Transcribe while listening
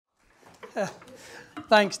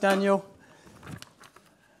Thanks, Daniel.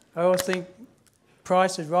 I always think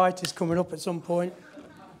Price is Right is coming up at some point.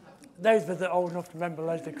 Those that are old enough to remember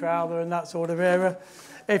Leslie Crowther and that sort of era.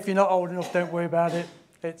 If you're not old enough, don't worry about it.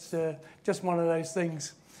 It's just one of those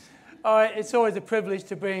things. All right, it's always a privilege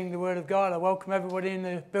to bring the Word of God. I welcome everybody in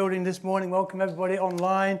the building this morning. Welcome everybody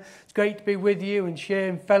online. It's great to be with you and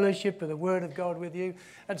sharing fellowship of the Word of God with you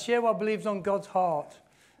and share what I believe is on God's heart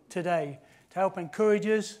today to help encourage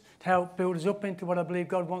us, to help build us up into what I believe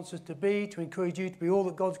God wants us to be, to encourage you to be all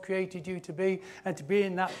that God's created you to be and to be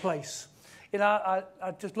in that place. You know,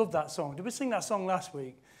 I just love that song. Did we sing that song last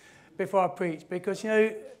week before I preached? Because, you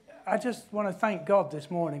know, I just want to thank God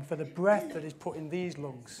this morning for the breath that is put in these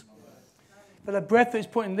lungs. For the breath that is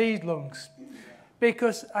put in these lungs.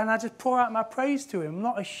 Because, and I just pour out my praise to Him. I'm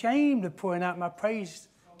not ashamed of pouring out my praise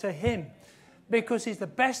to Him. Because He's the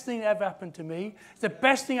best thing that ever happened to me. It's the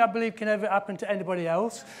best thing I believe can ever happen to anybody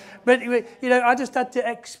else. But, you know, I just had to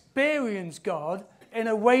experience God in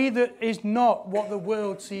a way that is not what the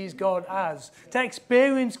world sees God as. To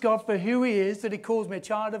experience God for who He is, that He calls me a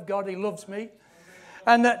child of God, He loves me.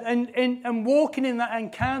 And that, and walking in that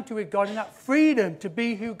encounter with God, in that freedom to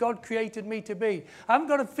be who God created me to be. I haven't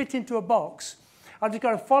got to fit into a box. I've just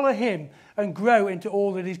got to follow Him and grow into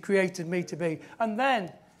all that He's created me to be. And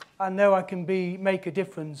then I know I can make a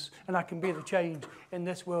difference and I can be the change in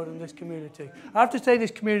this world and this community. I have to say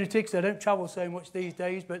this community because I don't travel so much these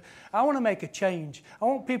days, but I want to make a change. I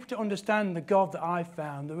want people to understand the God that I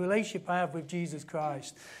found, the relationship I have with Jesus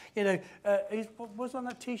Christ. You know, what was on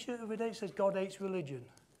that T-shirt the other day? It says, God hates religion.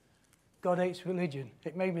 God hates religion.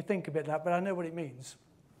 It made me think a bit of that, but I know what it means.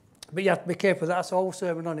 But you have to be careful. That's a whole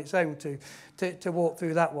sermon on its own to walk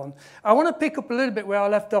through that one. I want to pick up a little bit where I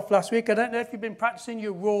left off last week. I don't know if you've been practicing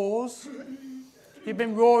your roars. You've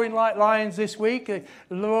been roaring like lions this week.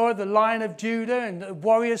 The Lion of Judah and the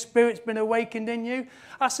warrior spirit's been awakened in you.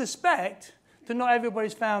 I suspect that not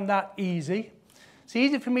everybody's found that easy. It's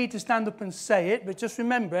easy for me to stand up and say it, but just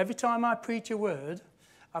remember, every time I preach a word,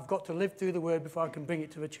 I've got to live through the word before I can bring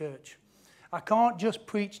it to the church. I can't just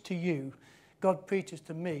preach to you. God preaches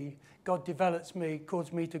to me. God develops me,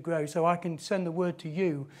 causes me to grow, so I can send the word to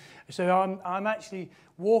you. So I'm actually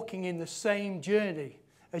walking in the same journey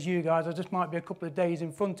as you guys. I just might be a couple of days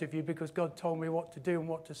in front of you because God told me what to do and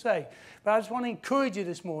what to say. But I just want to encourage you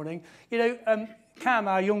this morning. You know, Cam,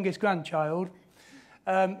 our youngest grandchild,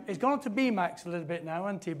 he's gone to BMAX a little bit now,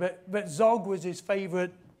 hasn't he? But Zog was his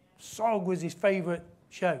favourite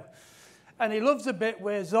show. And he loves the bit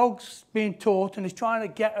where Zog's being taught and he's trying to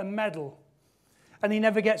get a medal. And he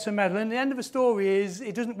never gets a medal. And the end of the story is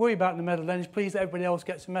he doesn't worry about the medal, then he's pleased that everybody else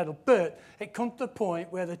gets a medal. But it comes to the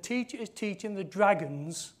point where the teacher is teaching the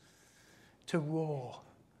dragons to roar.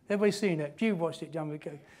 Everybody's seen it. You've watched it, John.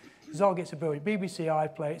 Zog gets a brilliant BBC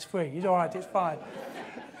iPlayer. It's free. He's all right. It's fine.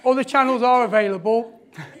 All the channels are available.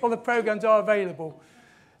 All the programs are available.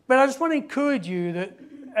 But I just want to encourage you that,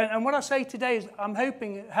 and what I say today is I'm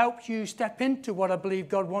hoping it helps you step into what I believe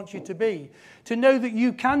God wants you to be. To know that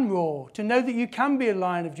you can roar. To know that you can be a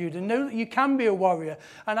Lion of Judah. To know that you can be a warrior.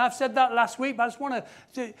 And I've said that last week, but I just want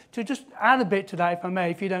to just add a bit to that, if I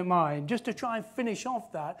may, if you don't mind. Just to try and finish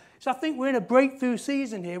off that. So I think we're in a breakthrough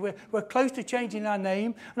season here. We're close to changing our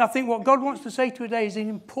name. And I think what God wants to say today is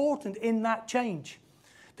important in that change.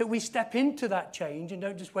 That we step into that change and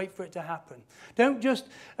don't just wait for it to happen. Don't just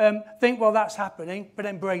think, well, that's happening, but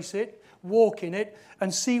embrace it, walk in it,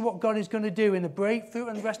 and see what God is going to do in the breakthrough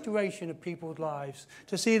and restoration of people's lives.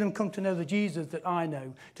 To see them come to know the Jesus that I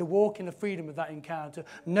know, to walk in the freedom of that encounter,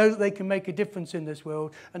 know that they can make a difference in this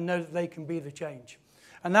world, and know that they can be the change.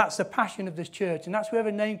 And that's the passion of this church. And that's where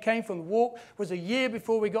the name came from. The walk was a year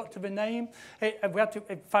before we got to the name. In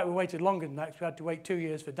fact, we waited longer than that because we had to wait 2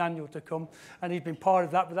 years for Daniel to come. And he's been part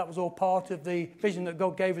of that, but that was all part of the vision that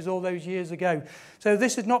God gave us all those years ago. So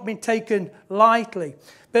this has not been taken lightly.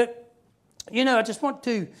 But, you know, I just want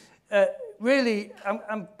to really,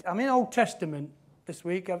 I'm in Old Testament this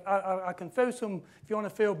week. I can throw some, if you want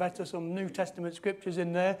to feel better, some New Testament scriptures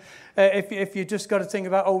in there, if you just got to think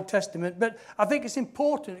about Old Testament. But I think it's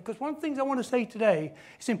important, because one of the things I want to say today,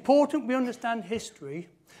 it's important we understand history,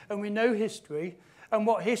 and we know history, and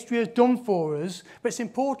what history has done for us. But it's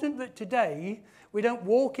important that today we don't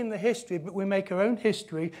walk in the history, but we make our own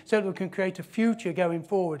history so that we can create a future going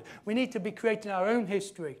forward. We need to be creating our own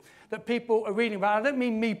history that people are reading about. I don't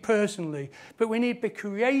mean me personally, but we need to be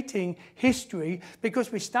creating history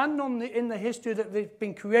because we stand in the history that has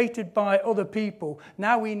been created by other people.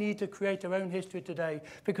 Now we need to create our own history today,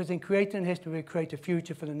 because in creating history, we create a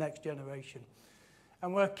future for the next generation.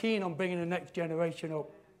 And we're keen on bringing the next generation up.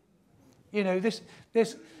 You know,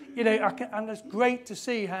 you know, and it's great to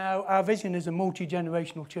see how our vision is a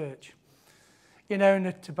multi-generational church. You know, and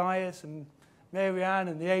the Tobias and Mary Ann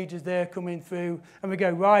and the ages there coming through, and we go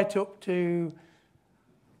right up to,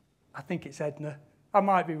 I think it's Edna. I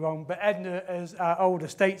might be wrong, but Edna as our older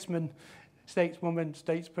stateswoman,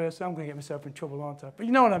 statesperson. I'm going to get myself in trouble, aren't I? But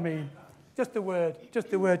you know what I mean. Just the word.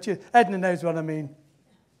 Edna knows what I mean.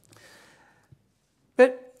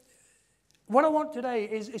 But what I want today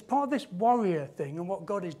is part of this warrior thing and what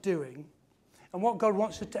God is doing and what God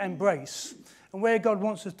wants us to embrace and where God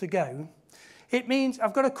wants us to go. It means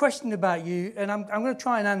I've got a question about you, and I'm going to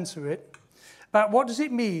try and answer it, about what does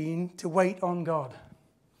it mean to wait on God?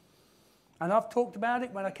 And I've talked about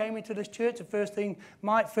it when I came into this church. The first thing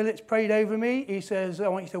Mike Phillips prayed over me, he says, I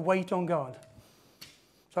want you to wait on God.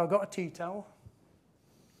 So I got a tea towel,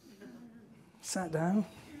 sat down.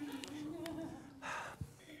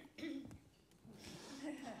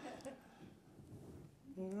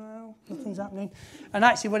 No, nothing's happening. And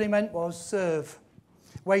actually what he meant was serve.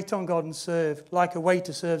 Wait on God and serve, like a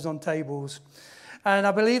waiter serves on tables. And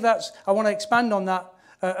I believe I want to expand on that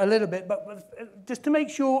a little bit, but just to make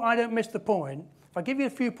sure I don't miss the point, if I give you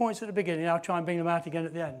a few points at the beginning, I'll try and bring them out again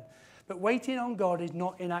at the end. But waiting on God is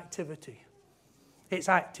not inactivity. It's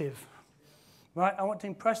active. Right? I want to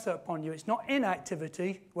impress that upon you. It's not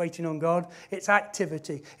inactivity, waiting on God. It's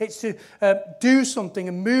activity. It's to do something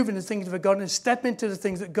and move into the things of God and step into the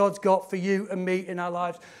things that God's got for you and me in our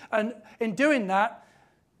lives. And in doing that,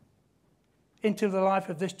 into the life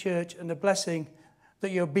of this church and the blessing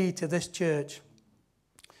that you'll be to this church.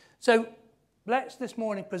 So let's this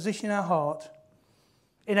morning position our heart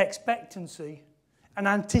in expectancy and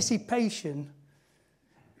anticipation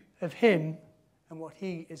of him and what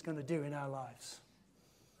he is going to do in our lives.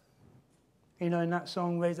 You know, in that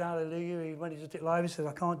song, Raise Hallelujah, when he's at it live, he says,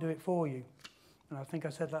 I can't do it for you. And I think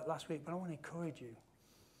I said that last week, but I want to encourage you.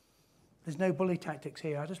 There's no bully tactics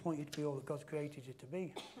here. I just want you to be all that God's created you to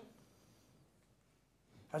be.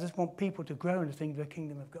 I just want people to grow in the things of the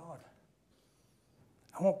kingdom of God.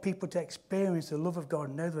 I want people to experience the love of God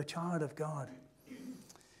and know they're a child of God.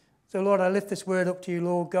 So, Lord, I lift this word up to you,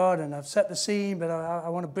 Lord God, and I've set the scene, but I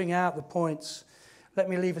want to bring out the points. Let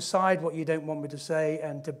me leave aside what you don't want me to say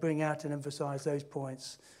and to bring out and emphasize those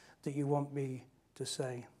points that you want me to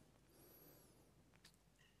say.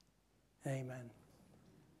 Amen.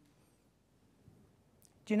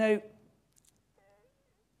 Do you know,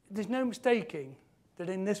 there's no mistaking that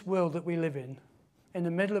in this world that we live in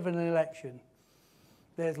the middle of an election,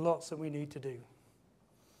 there's lots that we need to do.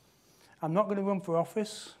 I'm not going to run for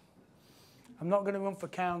office. I'm not going to run for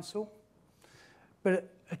council.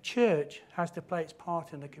 But a church has to play its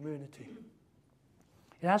part in the community.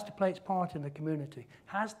 It has to play its part in the community. It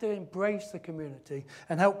has to embrace the community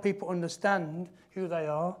and help people understand who they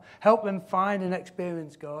are, help them find and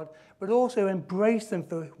experience God, but also embrace them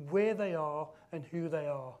for where they are and who they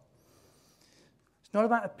are. It's not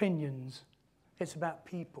about opinions. It's about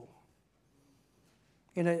people.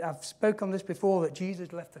 You know, I've spoken on this before, that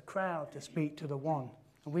Jesus left the crowd to speak to the one.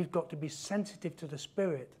 And we've got to be sensitive to the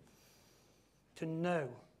Spirit, to know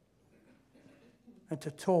and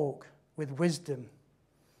to talk with wisdom,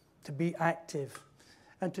 to be active.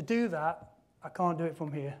 And to do that, I can't do it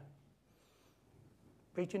from here.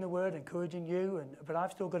 Preaching the word, encouraging you, but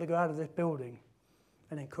I've still got to go out of this building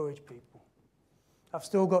and encourage people. I've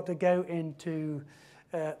still got to go into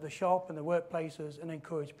the shop and the workplaces and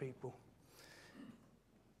encourage people.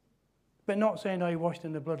 But not saying, you're washed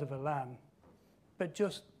in the blood of a lamb. But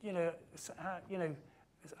just,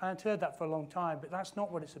 I've heard that for a long time, but that's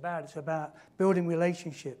not what it's about. It's about building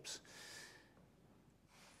relationships.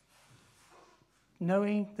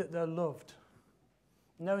 Knowing that they're loved.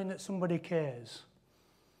 Knowing that somebody cares.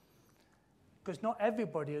 Because not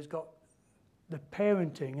everybody has got the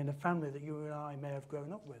parenting and the family that you and I may have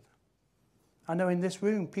grown up with. I know in this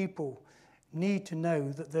room people need to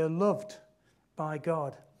know that they're loved by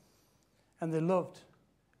God. And they're loved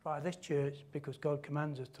by this church because God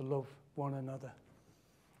commands us to love one another.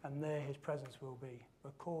 And there his presence will be. We're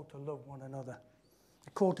called to love one another.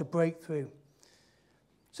 We're called to break through.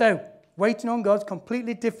 So, waiting on God's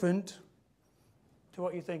completely different to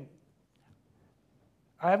what you think.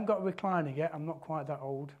 I haven't got a recliner yet. I'm not quite that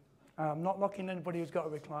old. I'm not knocking anybody who's got a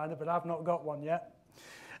recliner, but I've not got one yet.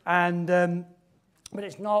 And but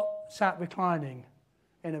it's not sat reclining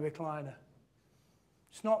in a recliner.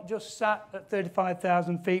 It's not just sat at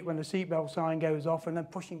 35,000 feet when the seatbelt sign goes off and then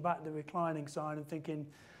pushing back the reclining sign and thinking,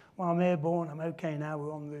 well, I'm airborne, I'm okay now,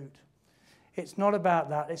 we're en route. It's not about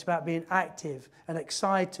that. It's about being active and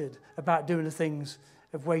excited about doing the things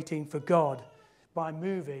of waiting for God by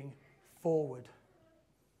moving forward.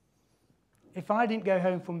 if I didn't go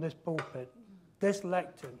home from this pulpit, this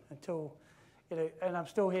lectern, until, and I'm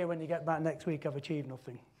still here when you get back next week, I've achieved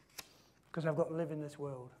nothing. Because I've got to live in this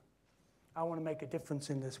world. I want to make a difference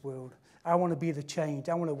in this world. I want to be the change.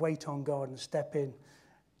 I want to wait on God and step in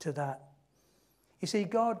to that. You see,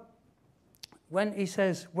 God, when he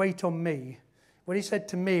says, wait on me, what he said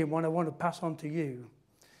to me and what I want to pass on to you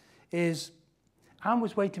is, I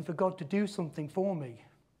was waiting for God to do something for me.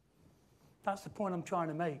 That's the point I'm trying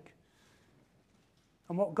to make.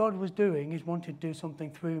 And what God was doing is wanting to do something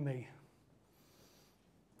through me.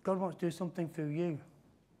 God wants to do something through you.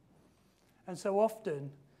 And so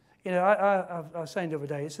often, I was saying the other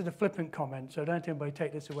day, it's a flippant comment, so don't let anybody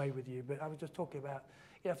take this away with you, but I was just talking about,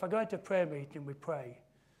 if I go into a prayer meeting, we pray,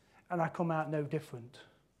 and I come out no different,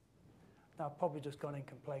 now I've probably just gone in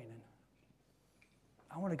complaining.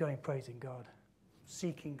 I want to go in praising God,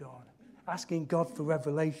 seeking God, asking God for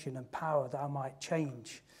revelation and power that I might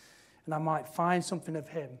change, and I might find something of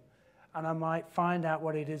him, and I might find out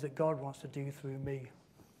what it is that God wants to do through me,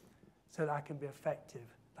 so that I can be effective.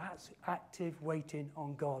 That's active waiting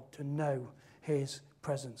on God to know his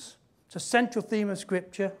presence. It's a central theme of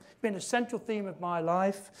Scripture. It's been a central theme of my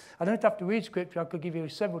life. I don't have to read Scripture. I could give you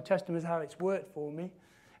several testimonies how it's worked for me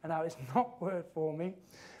and how it's not worked for me.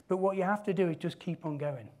 But what you have to do is just keep on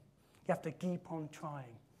going. You have to keep on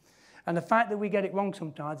trying. And the fact that we get it wrong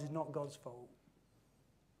sometimes is not God's fault.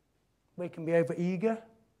 We can be over-eager,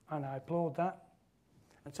 and I applaud that.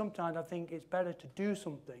 And sometimes I think it's better to do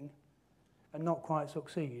something and not quite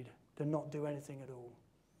succeed than not do anything at all.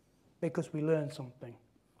 Because we learn something.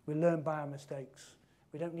 We learn by our mistakes.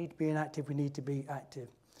 We don't need to be inactive, we need to be active.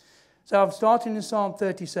 So I'm starting in Psalm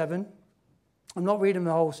 37. I'm not reading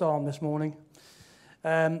the whole psalm this morning.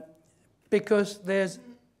 Because there's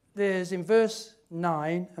in verse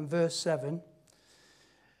 9 and verse 7,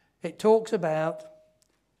 it talks about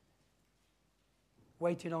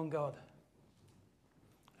waiting on God.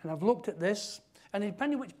 And I've looked at this, and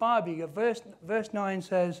depending which Bible you get, verse 9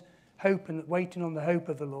 says, hope and waiting on the hope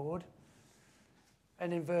of the Lord.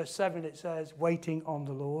 And in verse 7 it says, waiting on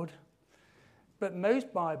the Lord. But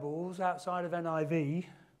most Bibles outside of NIV,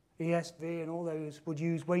 ESV and all those would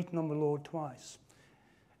use waiting on the Lord twice.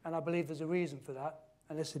 And I believe there's a reason for that.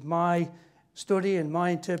 And this is my study and my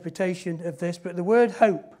interpretation of this. But the word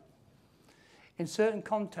hope, in certain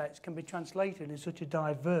contexts, can be translated in such a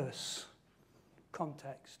diverse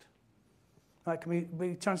context. It can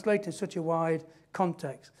be translated in such a wide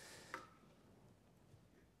context.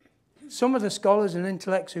 Some of the scholars and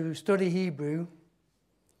intellects who study Hebrew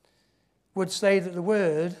would say that the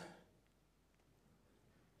word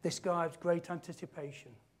describes great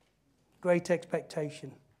anticipation, great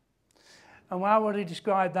expectation. And while I already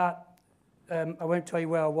described that, I won't tell you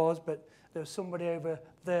where I was, but there was somebody over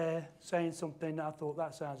there saying something that I thought,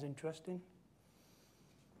 that sounds interesting.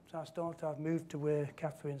 So I've moved to where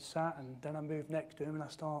Catherine sat, and then I moved next to him, and I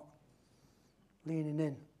start leaning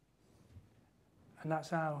in. And that's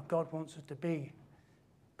how God wants us to be.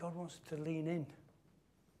 God wants us to lean in.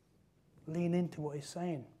 Lean into what he's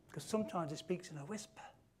saying. Because sometimes he speaks in a whisper.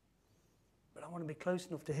 But I want to be close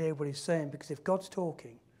enough to hear what he's saying, because if God's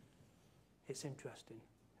talking, it's interesting.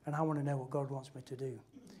 And I want to know what God wants me to do.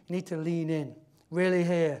 You need to lean in. Really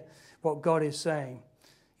hear what God is saying.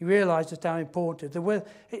 You realise just how important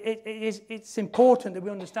it's important that we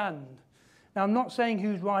understand. Now, I'm not saying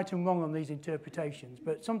who's right and wrong on these interpretations,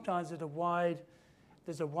 but sometimes there's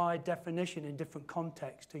a wide definition in different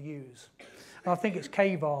contexts to use. And I think it's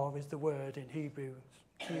kavar is the word in Hebrew,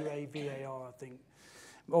 Q-A-V-A-R, I think.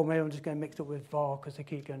 Or maybe I'm just getting mixed up with VAR because they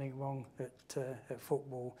keep getting it wrong at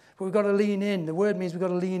football. But we've got to lean in. The word means we've got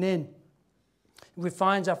to lean in. It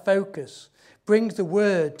refines our focus, brings the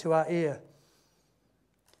word to our ear.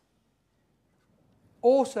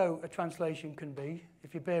 Also, a translation can be,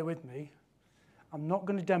 if you bear with me, I'm not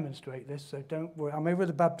going to demonstrate this, so don't worry. I'm over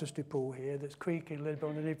the baptistry pool here that's creaking a little bit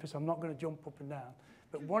underneath us. I'm not going to jump up and down.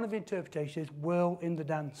 But one of the interpretations is whirl in the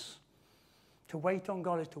dance. To wait on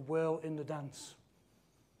God is to whirl in the dance.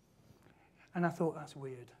 And I thought, that's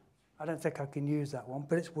weird. I don't think I can use that one,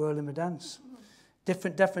 but it's whirl in the dance.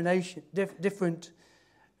 Different definition, different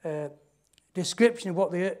description of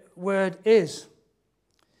what the word is.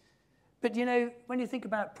 But when you think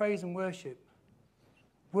about praise and worship,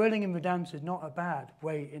 whirling in the dance is not a bad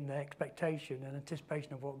way in the expectation and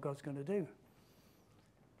anticipation of what God's going to do,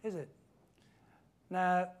 is it?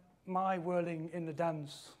 Now, my whirling in the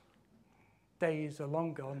dance days are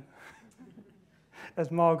long gone,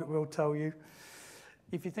 as Margaret will tell you.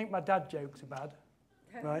 If you think my dad jokes are bad,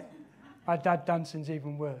 right, my dad dancing's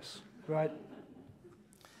even worse, right?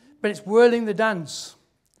 But it's whirling the dance.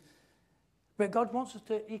 But God wants us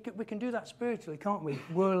to, we can do that spiritually, can't we?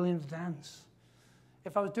 Whirlwind dance.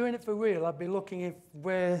 If I was doing it for real, I'd be looking if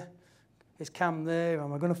where is Cam there?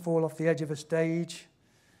 Am I going to fall off the edge of a stage?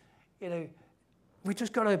 You know, we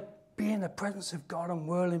just got to be in the presence of God and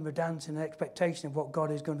whirling the dance in expectation of what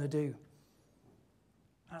God is going to do.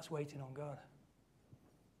 That's waiting on God.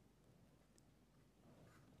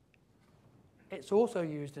 It's also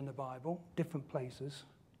used in the Bible, different places,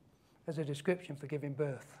 as a description for giving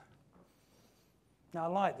birth. Now, I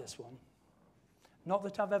like this one. Not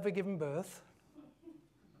that I've ever given birth.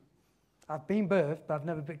 I've been birthed, but I've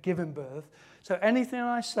never been given birth. So anything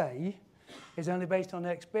I say is only based on the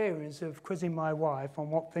experience of quizzing my wife on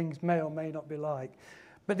what things may or may not be like.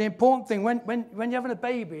 But the important thing, when you're having a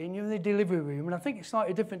baby and you're in the delivery room, and I think it's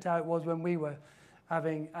slightly different to how it was when we were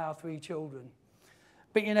having our 3 children.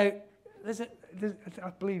 But, you know,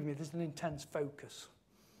 believe me, there's an intense focus.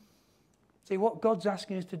 See, what God's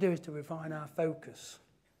asking us to do is to refine our focus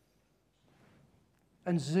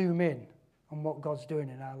and zoom in on what God's doing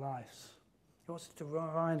in our lives. He wants us to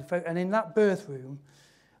refine the focus. And in that birth room,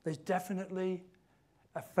 there's definitely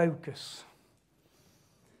a focus.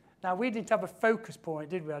 Now, we didn't have a focus point,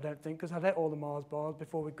 did we, I don't think, because I'd ate all the Mars bars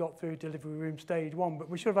before we got through delivery room stage 1, but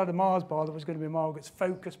we should have had a Mars bar that was going to be Margaret's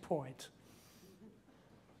focus point.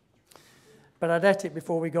 But I'd ate it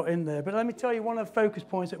before we got in there. But let me tell you one of the focus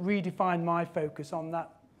points that redefined my focus on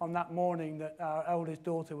that morning that our eldest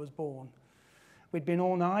daughter was born. We'd been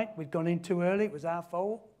all night. We'd gone in too early. It was our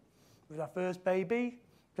fault. It was our first baby.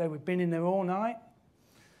 So we'd been in there all night.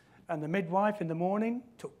 And the midwife in the morning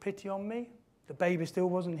took pity on me. The baby still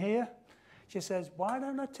wasn't here. She says, "Why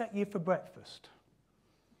don't I take you for breakfast?"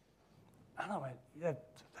 And I went, "Yeah,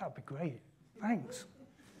 that'd be great. Thanks."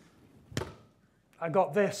 I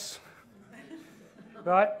got this.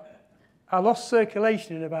 Right? I lost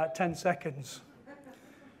circulation in about 10 seconds.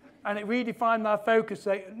 And it redefined my focus.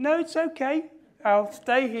 Say, "No, it's okay. I'll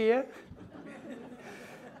stay here."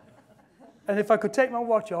 And if I could take my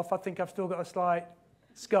watch off, I think I've still got a slight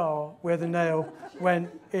scar where the nail went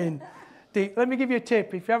in deep. Let me give you a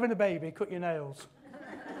tip. If you're having a baby, cut your nails.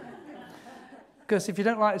 Because if you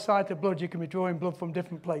don't like the sight of blood, you can be drawing blood from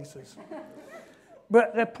different places.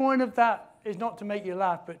 But the point of that is not to make you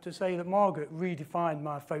laugh, but to say that Margaret redefined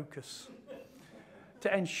my focus.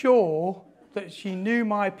 To ensure that she knew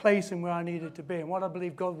my place and where I needed to be. And what I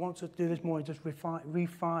believe God wants us to do this morning is just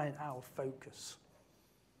refine our focus.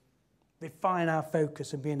 Refine our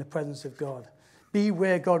focus and be in the presence of God. Be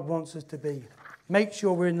where God wants us to be. Make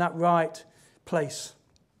sure we're in that right place.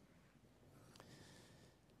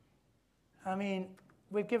 I mean,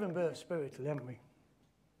 we've given birth spiritually, haven't we?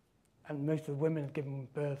 And most of the women have given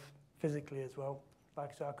birth physically as well. Like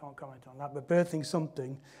I said, I can't comment on that. But birthing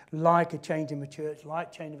something like a change in the church,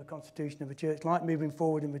 like changing the constitution of the church, like moving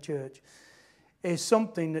forward in the church, is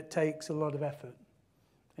something that takes a lot of effort.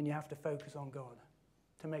 And you have to focus on God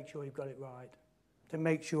to make sure you've got it right, to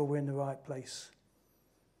make sure we're in the right place.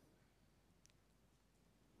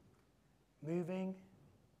 Moving,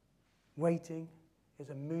 waiting is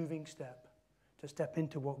a moving step to step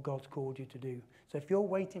into what God's called you to do. So if you're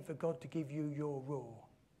waiting for God to give you your role,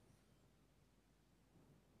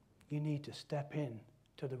 you need to step in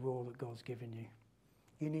to the role that God's given you.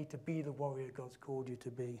 You need to be the warrior God's called you to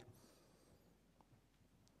be.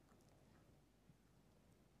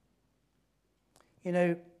 You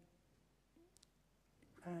know,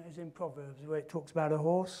 it's in Proverbs where it talks about a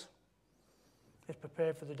horse. It's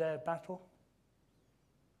prepared for the day of battle,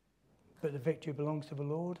 but the victory belongs to the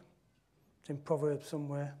Lord. It's in Proverbs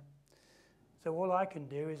somewhere. So all I can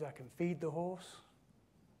do is I can feed the horse.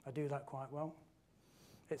 I do that quite well.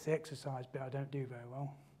 It's the exercise bit I don't do very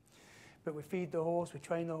well. But we feed the horse, we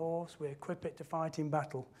train the horse, we equip it to fight in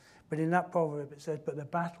battle. But in that proverb it says, but the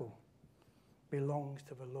battle belongs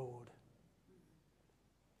to the Lord.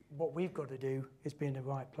 What we've got to do is be in the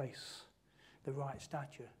right place, the right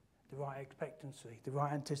stature, the right expectancy, the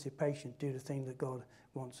right anticipation, do the thing that God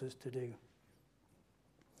wants us to do.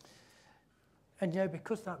 And you know,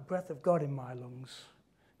 because that breath of God in my lungs,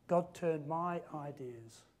 God turned my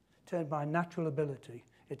ideas, turned my natural ability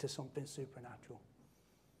into something supernatural.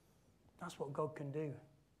 That's what God can do.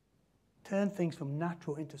 Turn things from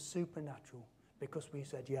natural into supernatural because we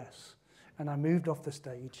said yes. And I moved off the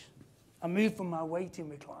stage. I moved from my waiting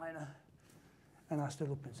recliner and I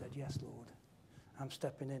stood up and said, yes, Lord, I'm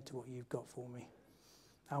stepping into what you've got for me.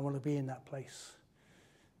 I want to be in that place.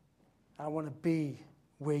 I want to be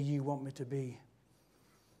where you want me to be.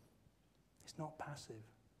 It's not passive,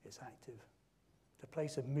 it's active. The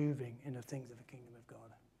place of moving in the things of the kingdom of God.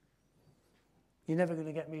 You're never going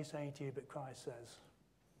to get me saying to you, but Christ says,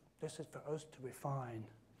 this is for us to refine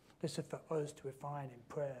This is for us to refine in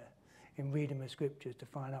prayer, in reading the scriptures, to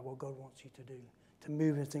find out what God wants you to do, to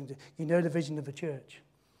move in things. You know the vision of the church.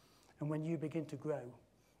 And when you begin to grow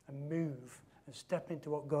and move and step into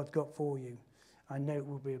what God's got for you, I know it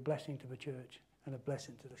will be a blessing to the church and a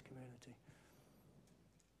blessing to this community.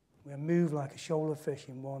 We'll move like a shoal of fish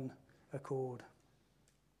in one accord.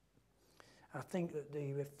 I think that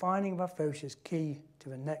the refining of our focus is key to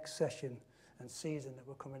the next session and season that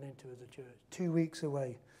we're coming into as a church. 2 weeks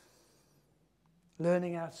away.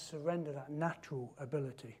 Learning how to surrender that natural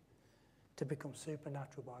ability to become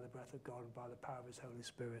supernatural by the breath of God and by the power of his Holy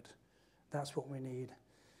Spirit. That's what we need.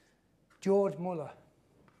 George Muller,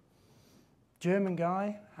 German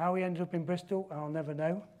guy. How he ended up in Bristol, I'll never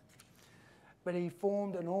know. But he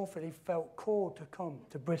formed an orphan. He felt called to come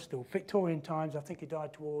to Bristol. Victorian times, I think he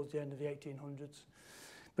died towards the end of the 1800s.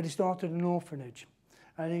 But he started an orphanage.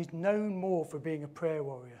 And he's known more for being a prayer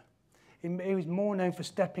warrior. He was more known for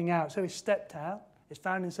stepping out. So he stepped out. He's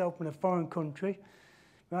found himself in a foreign country.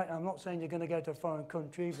 Right? I'm not saying you're going to go to a foreign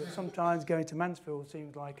country, but sometimes going to Mansfield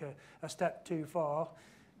seems like a step too far.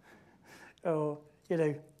 Or, you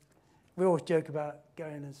know, we always joke about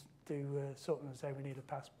going to Sutton and say we need a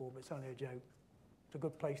passport, but it's only a joke. It's a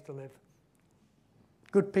good place to live.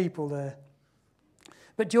 Good people there.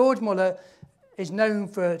 But George Muller is known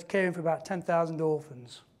for caring for about 10,000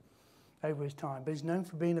 orphans over his time, but he's known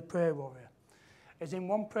for being a prayer warrior. He's in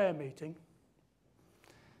one prayer meeting,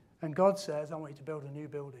 and God says, I want you to build a new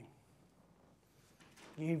building.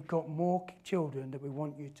 You've got more children that we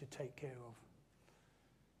want you to take care of.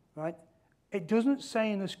 Right? It doesn't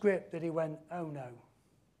say in the script that he went, oh no,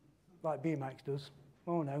 like B-Max does.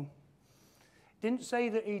 Oh no. It didn't say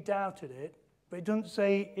that he doubted it, but it doesn't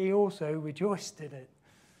say he also rejoiced in it.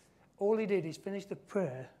 All he did is finish the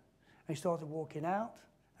prayer, and he started walking out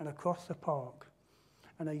and across the park.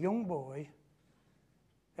 And a young boy,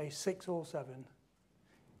 aged 6 or 7,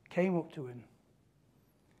 came up to him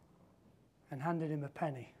and handed him a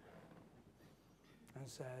penny and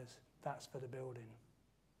says, that's for the building.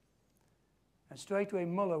 And straight away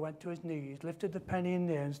Muller went to his knees, lifted the penny in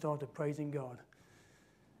the air and started praising God.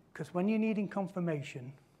 Because when you're needing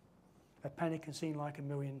confirmation, a penny can seem like £1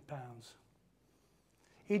 million.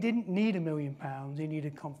 He didn't need £1 million, he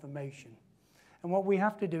needed confirmation. And what we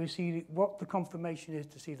have to do is see what the confirmation is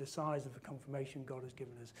to see the size of the confirmation God has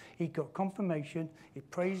given us. He got confirmation, he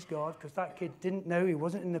praised God, because that kid didn't know, he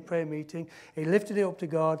wasn't in the prayer meeting. He lifted it up to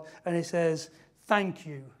God and he says, thank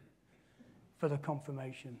you for the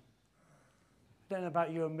confirmation. I don't know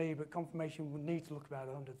about you and me, but confirmation would need to look about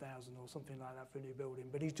 100,000 or something like that for a new building.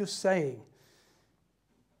 But he's just saying,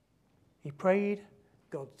 he prayed,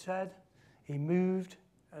 God said, he moved,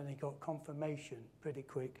 and he got confirmation pretty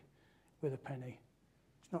quick with a penny.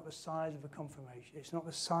 It's not the size of the confirmation. It's not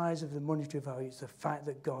the size of the monetary value. It's the fact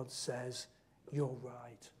that God says, you're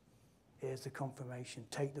right. Here's the confirmation.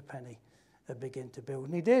 Take the penny and begin to build.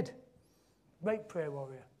 And he did. Great prayer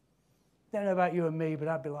warrior. I don't know about you and me, but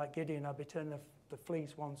I'd be like Gideon. I'd be turning the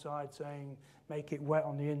fleece one side saying, make it wet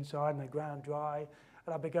on the inside and the ground dry.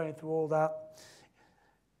 And I'd be going through all that.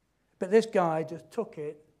 But this guy just took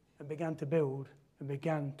it and began to build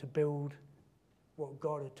what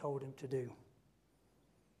God had told him to do.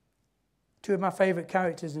 Two of my favourite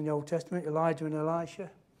characters in the Old Testament, Elijah and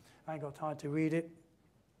Elisha. I ain't got time to read it.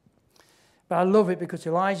 But I love it because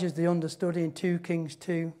Elijah's the understudy in 2 Kings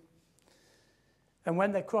 2. And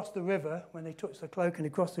when they crossed the river, when they touched the cloak and they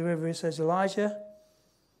crossed the river, he says, Elijah,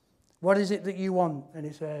 what is it that you want? And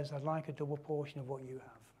he says, I'd like a double portion of what you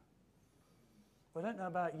have. Well, I don't know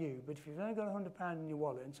about you, but if you've only got £100 in your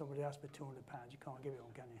wallet and somebody asks for £200, you can't give it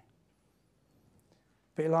on, can you?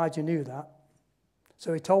 But Elijah knew that.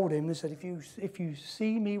 So he told him, he said, if you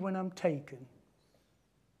see me when I'm taken,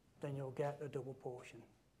 then you'll get a double portion.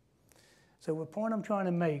 So the point I'm trying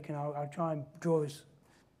to make, and I'll try and draw this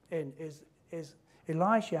in, is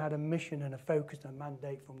Elisha had a mission and a focus and a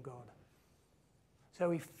mandate from God. So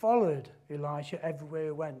he followed Elisha everywhere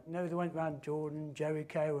he went. You know, they went around Jordan,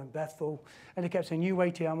 Jericho and Bethel, and he kept saying, you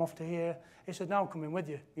wait here, I'm off to here. He said, no, I'm coming with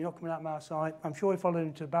you. You're not coming out of my sight. I'm sure he followed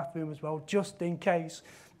him to the bathroom as well, just in case,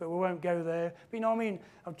 but we won't go there. But you know what I mean?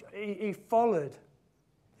 He followed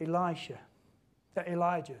Elijah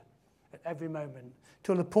at every moment,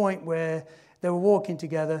 to the point where they were walking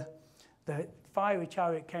together. The fiery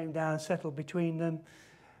chariot came down and settled between them.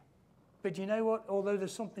 But you know what? Although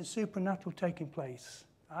there's something supernatural taking place,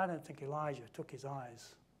 I don't think Elisha took his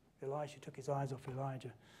eyes off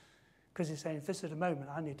Elijah. Because he's saying, if this is the moment,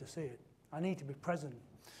 I need to see it. I need to be present.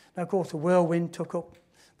 Now, of course, the whirlwind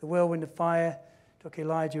of fire took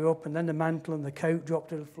Elijah up, and then the mantle and the coat dropped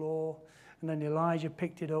to the floor, and then Elijah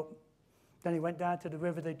picked it up, Then he went down to the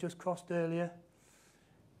river they just crossed earlier,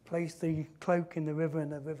 placed the cloak in the river,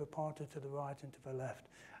 and the river parted to the right and to the left.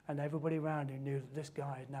 And everybody around him knew that this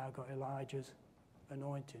guy had now got Elijah's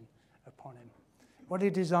anointing upon him. What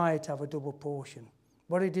did he desire? To have a double portion.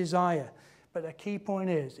 What did he desire? But the key point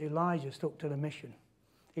is, Elijah stuck to the mission.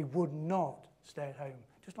 He would not stay at home,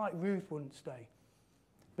 just like Ruth wouldn't stay.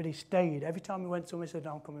 But he stayed. Every time he went somewhere, he said,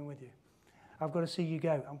 I'm coming with you. I've got to see you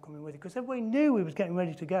go. I'm coming with you. Because everybody knew he was getting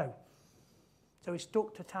ready to go. So he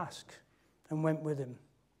stuck to task and went with him.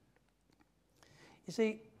 You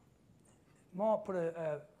see, Mark put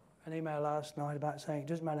an email last night about saying it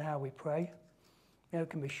doesn't matter how we pray. You know, it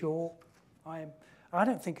can be short. I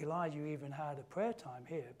don't think Elijah even had a prayer time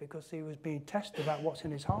here because he was being tested about what's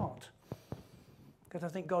in his heart. Because I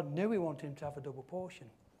think God knew he wanted him to have a double portion.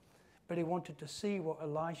 But he wanted to see what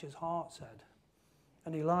Elisha's heart said.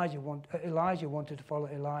 And Elijah wanted to follow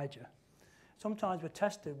Elijah. Sometimes we're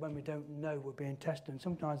tested when we don't know we're being tested. And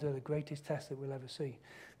sometimes they're the greatest tests that we'll ever see.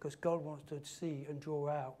 Because God wants to see and draw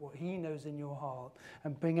out what he knows in your heart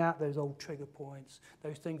and bring out those old trigger points,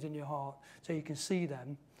 those things in your heart, so you can see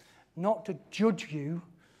them. Not to judge you,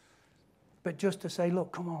 but just to say,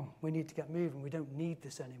 look, come on, we need to get moving. We don't need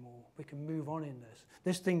this anymore. We can move on in this.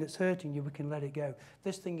 This thing that's hurting you, we can let it go.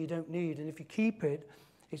 This thing you don't need, and if you keep it,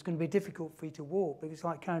 it's going to be difficult for you to walk, because it's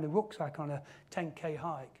like carrying a rucksack on a 10K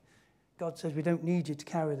hike. God says, we don't need you to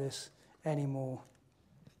carry this anymore.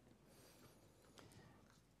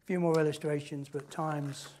 A few more illustrations, but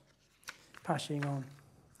time's passing on.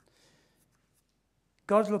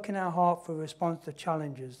 God's looking at our heart for a response to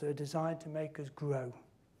challenges that are designed to make us grow.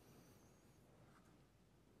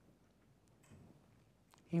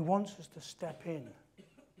 He wants us to step in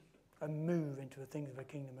and move into the things of the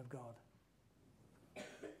kingdom of God.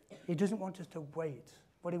 He doesn't want us to wait.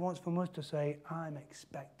 What he wants from us to say, I'm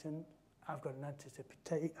expectant. I've got an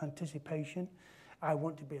anticipation. I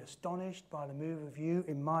want to be astonished by the move of you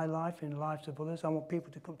in my life, in the lives of others. I want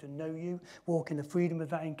people to come to know you, walk in the freedom of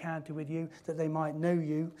that encounter with you, that they might know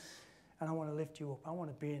you. And I want to lift you up. I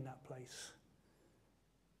want to be in that place.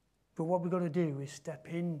 But what we've got to do is step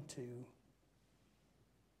into,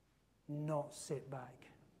 not sit back.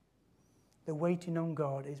 The waiting on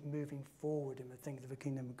God is moving forward in the things of the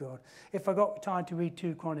kingdom of God. If I got time to read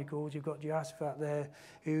 2 Chronicles, you've got Jehoshaphat there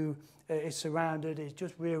who is surrounded. He's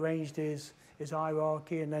just rearranged his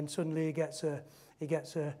hierarchy, and then suddenly he gets a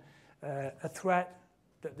threat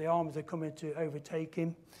that the armies are coming to overtake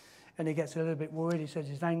him, and he gets a little bit worried. He says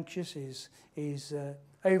he's anxious, he's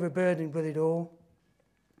overburdened with it all,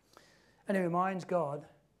 and he reminds God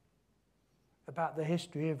about the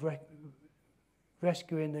history of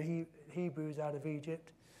rescuing the Hebrews out of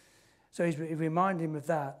Egypt. So he reminded him of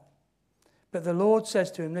that. But the Lord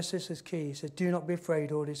says to him, this is key, he says, do not be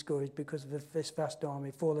afraid or discouraged because of this vast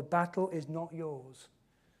army, for the battle is not yours,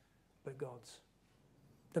 but God's.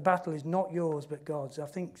 The battle is not yours, but God's. I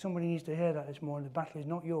think somebody needs to hear that this morning. The battle is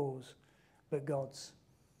not yours, but God's.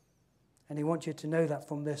 And he wants you to know that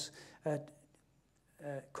from this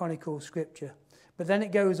Chronicle scripture. But then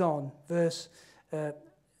it goes on, verse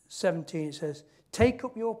 17, it says, take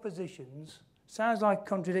up your positions. Sounds like a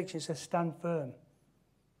contradiction. It says, stand firm.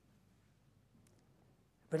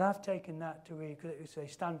 But I've taken that to read, because it would say,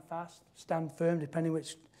 stand fast, stand firm, depending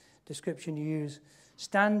which description you use.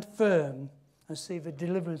 Stand firm and see the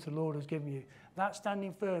deliverance the Lord has given you. That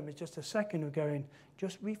standing firm is just a second of going,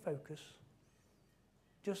 just refocus.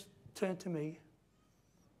 Just turn to me.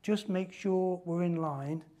 Just make sure we're in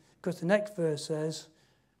line. Because the next verse says,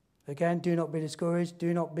 again, do not be discouraged,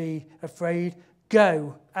 do not be afraid.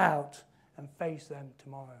 Go out and face them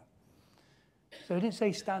tomorrow. So he didn't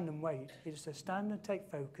say stand and wait. He just said stand and take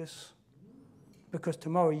focus, because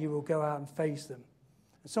tomorrow you will go out and face them.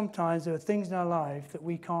 And sometimes there are things in our life that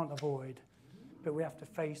we can't avoid, but we have to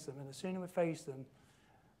face them. And the sooner we face them,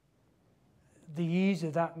 the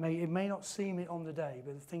easier that it may not seem it on the day,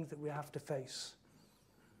 but the things that we have to face,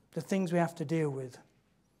 the things we have to deal with.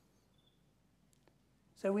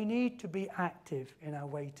 So we need to be active in our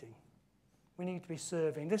waiting. We need to be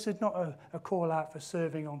serving. This is not a call out for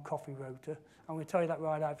serving on coffee rota. I'm going to tell you that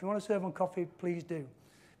right out. If you want to serve on coffee, please do.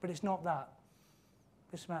 But it's not that.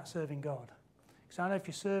 It's about serving God. Because I know if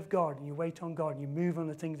you serve God and you wait on God and you move on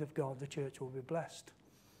the things of God, the church will be blessed.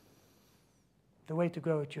 The way to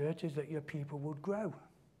grow a church is that your people would grow.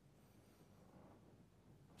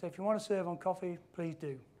 So if you want to serve on coffee, please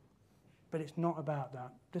do. But it's not about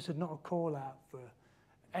that. This is not a call out for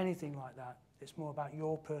anything like that. It's more about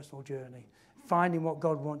your personal journey, finding what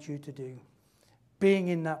God wants you to do, being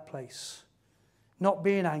in that place, not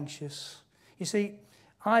being anxious. You see,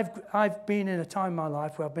 I've been in a time in my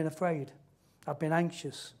life where I've been afraid. I've been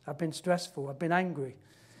anxious. I've been stressful. I've been angry.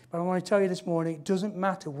 But I want to tell you this morning, it doesn't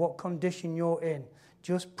matter what condition you're in.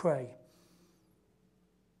 Just pray.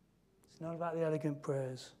 It's not about the elegant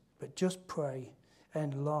prayers, but just pray,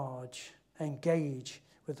 enlarge, engage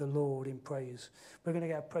with the Lord in praise. We're going to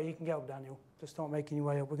get up, pray. You can get up, Daniel. Just start making your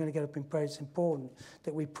way up. We're going to get up in praise. It's important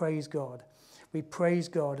that we praise God. We praise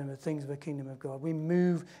God in the things of the kingdom of God. We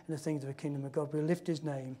move in the things of the kingdom of God. We lift his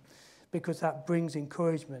name because that brings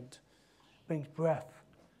encouragement, brings breath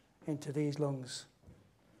into these lungs.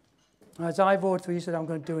 As Ivor he said, I'm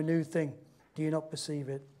going to do a new thing. Do you not perceive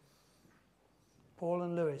it? Paul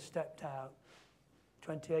and Lewis stepped out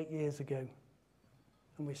 28 years ago.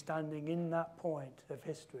 And we're standing in that point of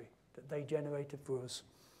history that they generated for us.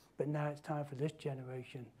 But now it's time for this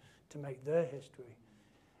generation to make their history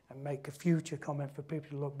and make a future comment for people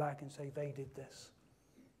to look back and say they did this.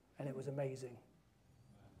 And it was amazing.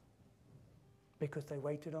 Because they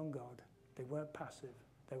waited on God. They weren't passive.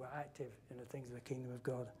 They were active in the things of the kingdom of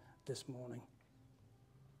God this morning.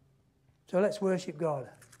 So let's worship God.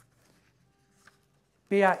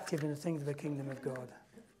 Be active in the things of the kingdom of God.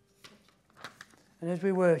 And as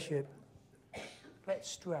we worship, let's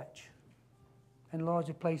stretch. Enlarge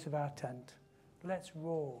the place of our tent. Let's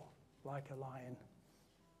roar like a lion.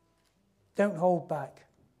 Don't hold back.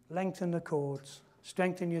 Lengthen the cords.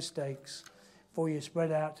 Strengthen your stakes. For you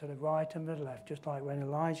spread out to the right and the left, just like when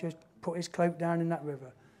Elijah put his cloak down in that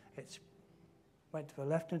river. It went to the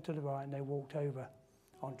left and to the right, and they walked over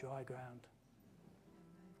on dry ground.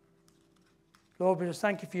 Lord, we just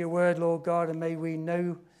thank you for your word, Lord God, and may we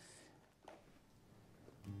know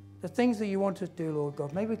the things that you want us to do, Lord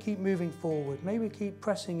God. May we keep moving forward. May we keep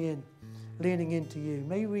pressing in, leaning into you.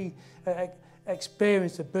 May we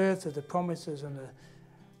experience the birth of the promises and the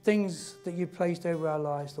things that you placed over our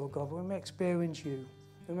lives, Lord God. But we may experience you.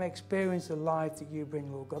 We may experience the life that you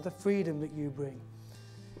bring, Lord God, the freedom that you bring.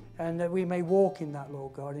 And that we may walk in that,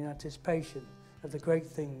 Lord God, in anticipation of the great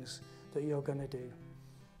things that you're going to do.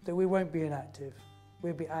 That we won't be inactive.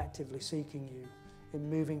 We'll be actively seeking you in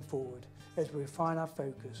moving forward as we refine our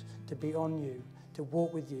focus to be on you, to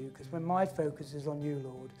walk with you. Because when my focus is on you,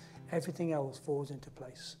 Lord, everything else falls into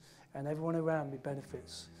place. And everyone around me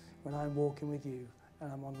benefits when I'm walking with you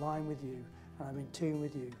and I'm online with you and I'm in tune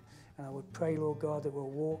with you. And I would pray, Lord God, that we'll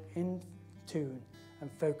walk in tune and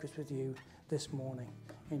focus with you this morning.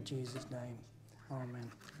 In Jesus' name, amen.